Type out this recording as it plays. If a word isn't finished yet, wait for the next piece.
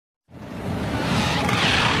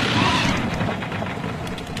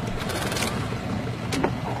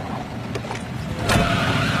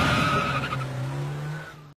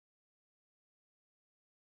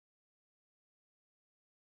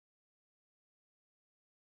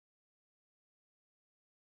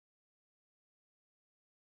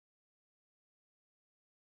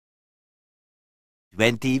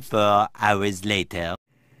24 hours later.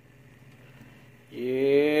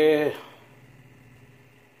 Yeah.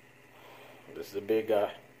 This is the big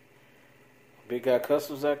guy.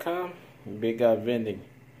 BigGuyCustoms.com. Big Guy Vending.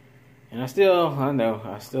 And I still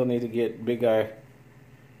need to get Big Guy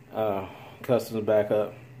Customs back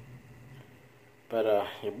up. But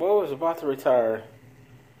your boy was about to retire,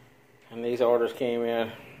 and these orders came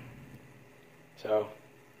in, so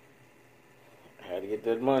I had to get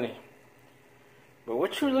that money. But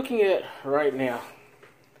what you're looking at right now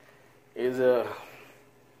is a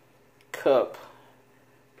cup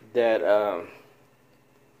that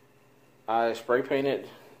I spray painted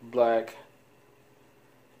black,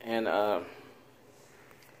 and I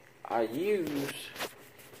used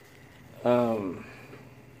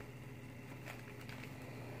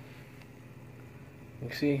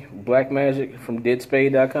you see Black Magic from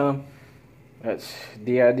didspade.com. That's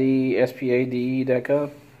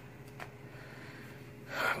didspade.com.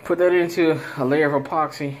 Put that into a layer of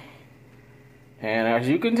epoxy, and as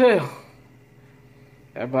you can tell,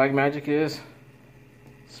 that Black Magic is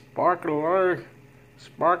sparkly.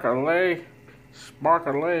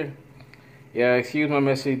 Yeah, excuse my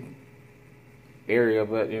messy area,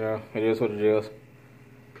 but you know, it is what it is.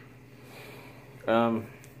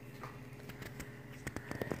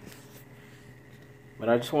 But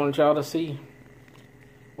I just wanted y'all to see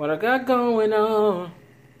what I got going on.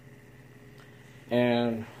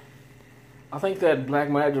 And I think that Black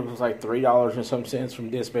Magic was like $3 and some cents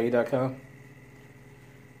from didspade.com.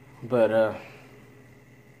 But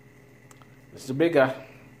this is the big guy.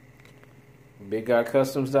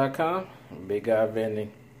 BigGuyCustoms.com. Big Guy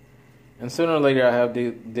Vending. And sooner or later I have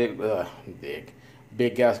Big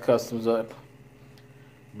Guy's Customs up.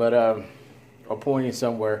 But or pointing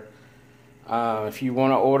somewhere. If you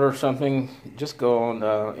want to order something, just go on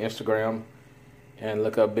Instagram and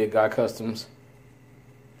look up Big Guy Customs.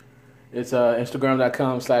 It's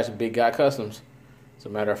Instagram.com/Big Guy Customs, as a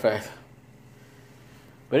matter of fact.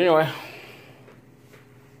 But anyway,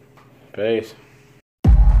 peace.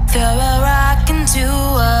 Throw a rock into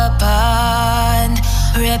a pond,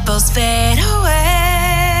 ripples fade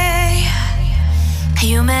away.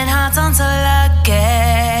 Human hearts aren't so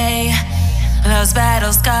lucky, those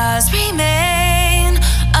battle scars